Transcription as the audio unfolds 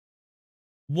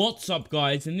What's up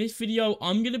guys, in this video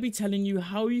I'm going to be telling you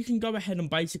how you can go ahead and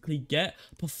basically get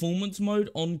performance mode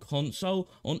on console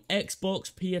on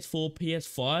Xbox, PS4,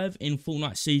 PS5 in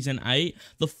Fortnite Season 8,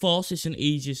 the fastest and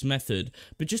easiest method.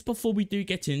 But just before we do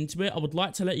get into it, I would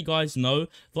like to let you guys know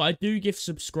that I do give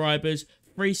subscribers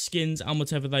free skins and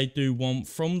whatever they do want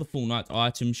from the Fortnite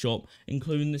item shop,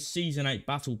 including the Season 8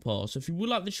 Battle Pass. So if you would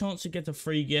like the chance to get a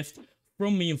free gift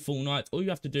from me in Fortnite, all you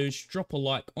have to do is drop a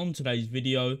like on today's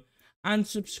video and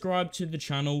subscribe to the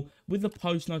channel with the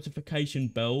post notification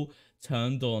bell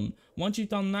turned on. Once you've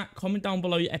done that, comment down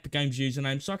below your Epic Games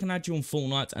username so I can add you on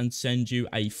Fortnite and send you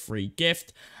a free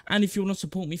gift. And if you want to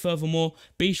support me furthermore,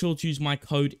 be sure to use my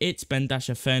code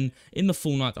ItsBen-Fn in the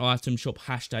Fortnite item shop,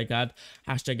 #ad,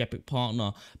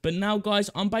 #epicpartner. But now guys,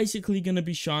 I'm basically going to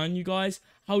be showing you guys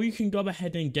how you can go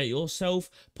ahead and get yourself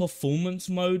performance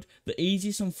mode, the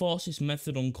easiest and fastest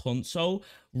method on console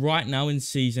right now in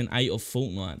Season 8 of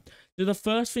Fortnite. So the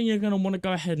first thing you're going to want to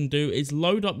go ahead and do is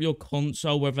load up your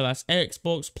console, whether that's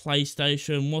Xbox,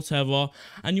 PlayStation, whatever,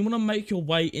 and you want to make your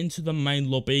way into the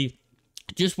main lobby,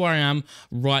 just where I am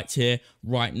right here,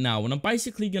 right now. And I'm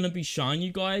basically going to be showing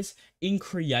you guys in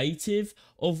creative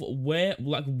of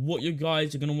what you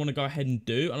guys are going to want to go ahead and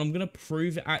do, and I'm going to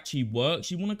prove it actually works.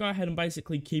 You want to go ahead and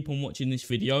basically keep on watching this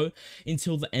video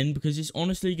until the end, because it's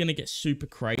honestly going to get super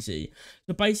crazy.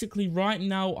 So basically right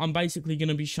now I'm basically going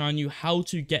to be showing you how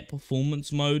to get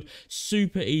performance mode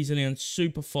super easily and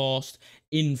super fast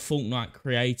in Fortnite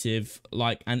creative,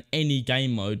 and any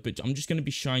game mode, but I'm just going to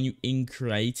be showing you in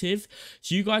creative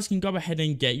so you guys can go ahead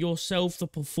and get yourself the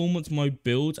performance mode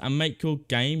build and make your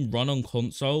game run on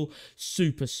console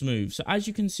super smooth. So as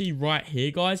you can see right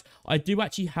here guys, I do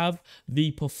actually have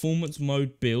the performance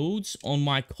mode builds on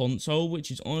my console,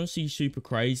 which is honestly super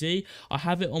crazy. I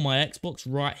have it on my Xbox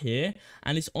right here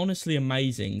and it's honestly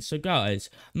amazing. So guys,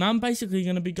 now I'm basically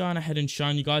going to be going ahead and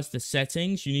showing you guys the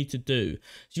settings you need to do.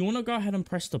 So you want to go ahead and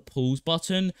press the pause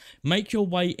button, make your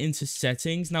way into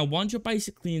settings. Now once you're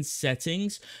basically in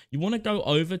settings, you want to go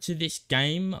over to this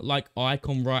game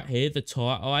icon right here, the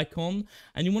tire icon,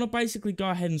 and you want to basically go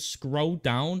ahead and scroll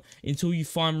down until you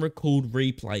find record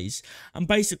replays. And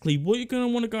basically what you're going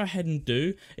to want to go ahead and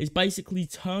do is basically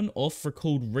turn off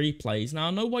record replays. Now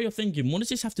I know what you're thinking, what does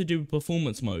this have to do with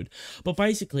performance mode? But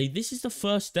basically this is the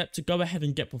first step to go ahead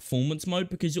and get performance mode,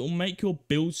 because it will make your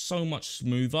build so much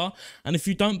smoother. And if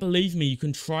you don't believe me, you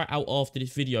can try it out after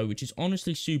this video, which is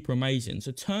honestly super amazing.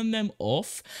 So turn them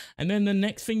off, and then the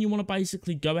next thing you want to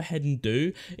basically go ahead and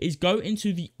do is go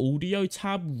into the audio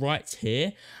tab right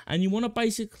here, and you want to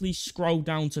basically scroll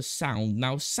down to sound.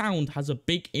 Now sound has a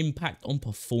big impact on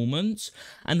performance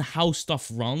and how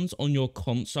stuff runs on your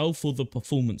console for the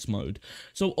performance mode.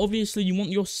 So obviously you want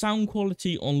your sound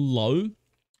quality on low.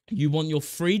 You want your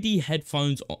 3D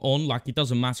headphones on, it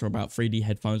doesn't matter about 3D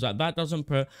headphones, that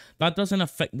doesn't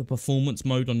affect the performance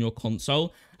mode on your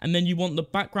console. And then you want the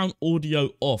background audio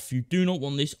off. You do not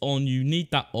want this on, you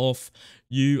need that off.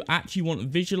 You actually want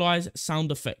visualize sound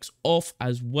effects off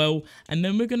as well. And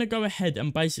then we're going to go ahead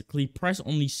and basically press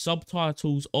on the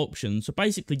subtitles option. So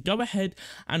basically go ahead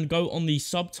and go on the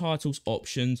subtitles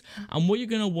options, and what you're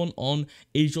going to want on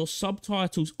is your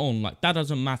subtitles on, that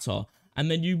doesn't matter. And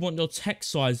then you want your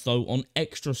text size though on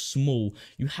extra small.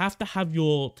 You have to have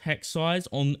your text size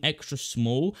on extra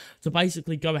small to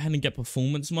basically go ahead and get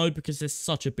performance mode, because there's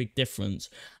such a big difference.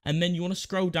 And then you want to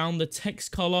scroll down, the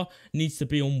text color needs to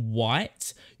be on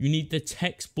white. You need the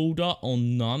text border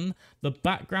on none. The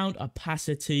background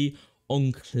opacity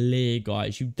on clear,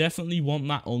 guys. You definitely want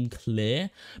that on clear,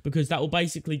 because that will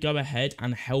basically go ahead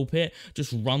and help it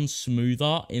just run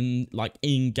smoother in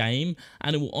game,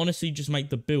 and it will honestly just make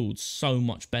the build so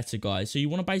much better, guys. So you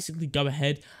want to basically go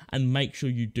ahead and make sure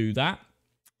you do that.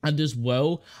 And as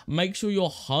well, make sure your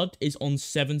HUD is on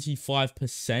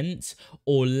 75%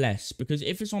 or less, because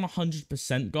if it's on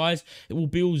 100%, guys, it will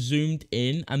be all zoomed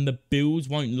in and the builds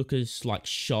won't look as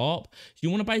sharp. So you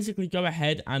want to basically go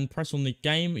ahead and press on the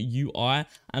game UI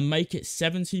and make it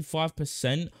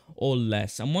 75% or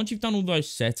less. And once you've done all those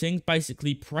settings,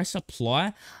 basically press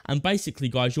apply, and basically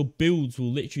guys, your builds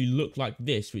will literally look like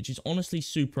this, which is honestly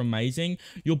super amazing.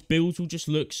 Your builds will just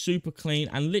look super clean,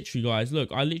 and literally guys,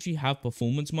 look, I literally have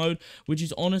performance mode, which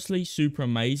is honestly super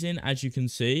amazing, as you can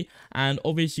see. And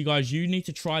obviously guys, you need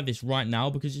to try this right now,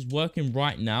 because it's working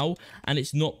right now and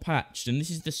it's not patched, and this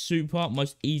is the super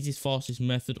most easiest fastest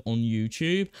method on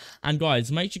YouTube. And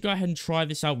guys, make sure you go ahead and try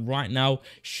this out right now.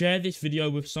 Share this video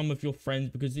with some of your friends,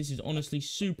 because this is honestly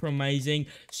super amazing,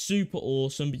 super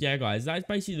awesome. But yeah guys, that is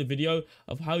basically the video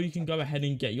of how you can go ahead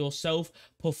and get yourself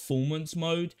performance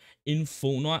mode in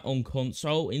Fortnite on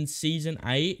console in Season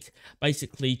 8,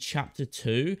 basically Chapter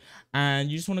 2, and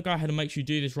you just want to go ahead and make sure you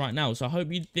do this right now. So I hope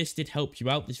this did help you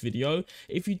out, this video.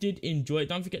 If you did enjoy it,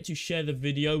 don't forget to share the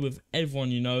video with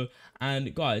everyone you know,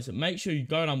 and guys, make sure you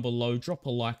go down below, drop a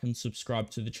like and subscribe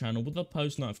to the channel with the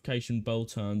post notification bell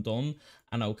turned on,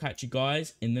 and I will catch you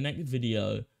guys in the next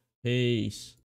video. Peace.